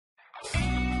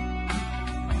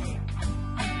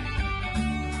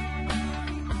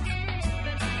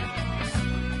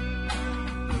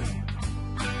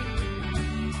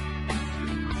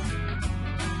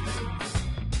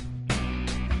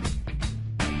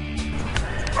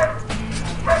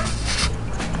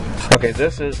Okay,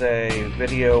 this is a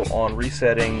video on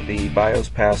resetting the BIOS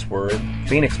password,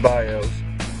 Phoenix BIOS,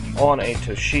 on a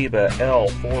Toshiba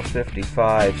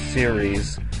L455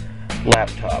 series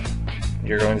laptop.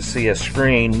 You're going to see a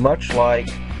screen much like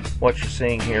what you're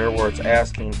seeing here, where it's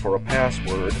asking for a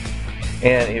password,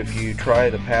 and if you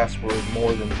try the password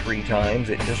more than 3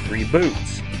 times, it just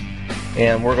reboots.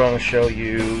 And we're going to show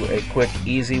you a quick,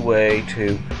 easy way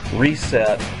to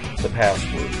reset the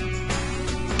password.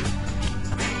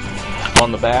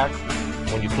 On the back,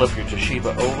 when you flip your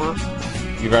Toshiba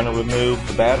over, you're going to remove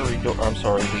the battery, and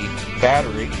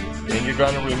you're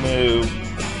going to remove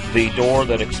the door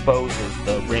that exposes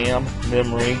the RAM,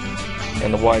 memory,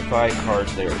 and the Wi-Fi card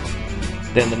there.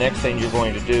 Then the next thing you're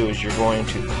going to do is you're going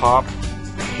to pop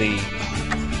the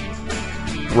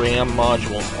RAM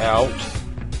modules out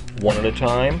one at a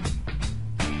time.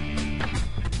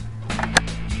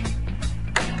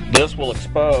 This will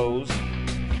expose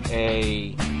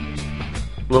a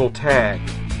little tag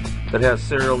that has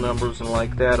serial numbers and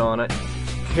like that on it.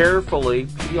 Carefully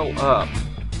peel up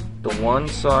the one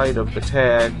side of the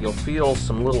tag. You'll feel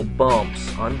some little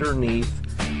bumps underneath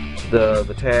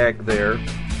the tag there,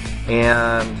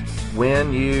 and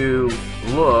when you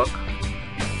look,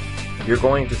 you're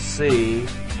going to see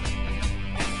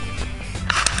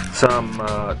some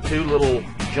 2 little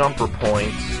jumper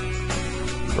points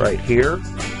right here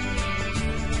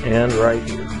and right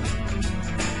here.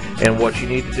 And what you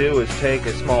need to do is take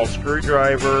a small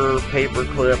screwdriver, paper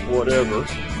clip, whatever,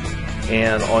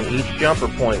 and on each jumper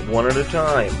point, one at a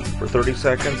time, for 30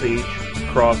 seconds each,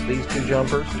 cross these 2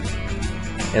 jumpers,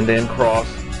 and then cross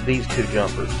these 2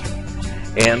 jumpers.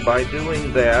 And by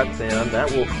doing that, then that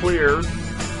will clear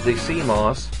the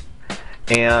CMOS,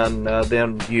 and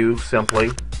then you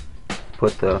simply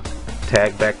put the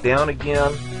tag back down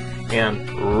again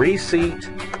and reseat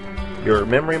your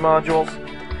memory modules,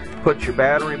 put your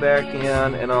battery back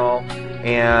in and all,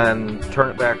 and turn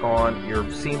it back on. Your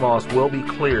CMOS will be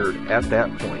cleared at that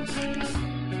point.